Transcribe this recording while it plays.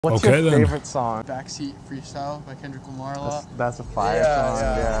What's your your favorite song? Backseat Freestyle by Kendrick Lamar. That's a fire song,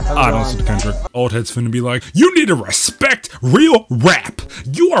 yeah. I don't listen to Kendrick. Old head's finna be like, you need to respect real rap.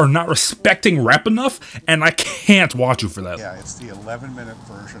 You are not respecting rap enough, and I can't watch you for that. Yeah, it's the 11-minute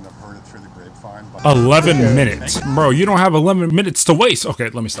version of Heard It Through the Grapevine. 11 minutes. Bro, you don't have 11 minutes to waste. Okay,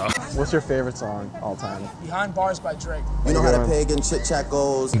 let me stop. What's your favorite song all time? Behind Bars by Drake. You know how the pagan chit chat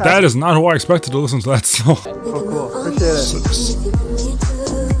goes. That is not who I expected to listen to that song. Oh, cool. Appreciate it.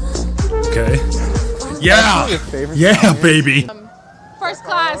 Okay. Yeah! Yeah, baby! First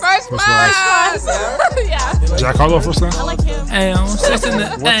class. First class. Yeah. Jack Harlow first class? I like him.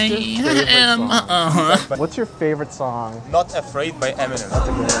 What's your favorite song? Not Afraid by Eminem.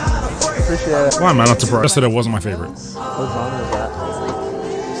 Appreciate it. Why am I not surprised? I said it wasn't my favorite. What song is that?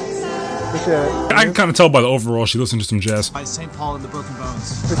 Appreciate it. I can kind of tell by the overall she listened to some jazz. By St. Paul and the Broken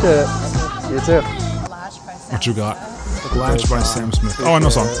Bones. Appreciate it. You too. What you got? Flash by Sam Smith. Oh, I know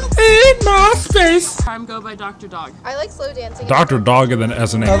song. In my space. Time Go by Dr. Dog. I like slow dancing. Dr. Dog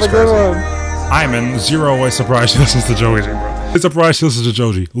as a name Have is a good crazy. one. I'm in zero way surprised she listens to Joji, bro. I'm surprised she listens to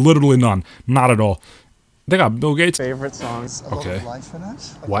Joji. Literally none. Not at all. They got Bill Gates. Favorite songs. Okay. Lines for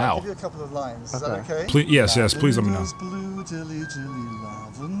that? Wow. I'll give you a couple of lines. Is that okay? Please, yes, please let me know. Blue, dilly, dilly,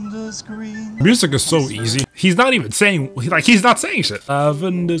 lavender's green. Music is so easy. He's not even saying, he's not saying shit.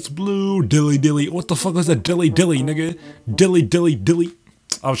 Lavender's blue, dilly dilly. What the fuck is that dilly dilly, nigga? Dilly dilly dilly.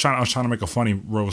 I was trying to make a funny rose.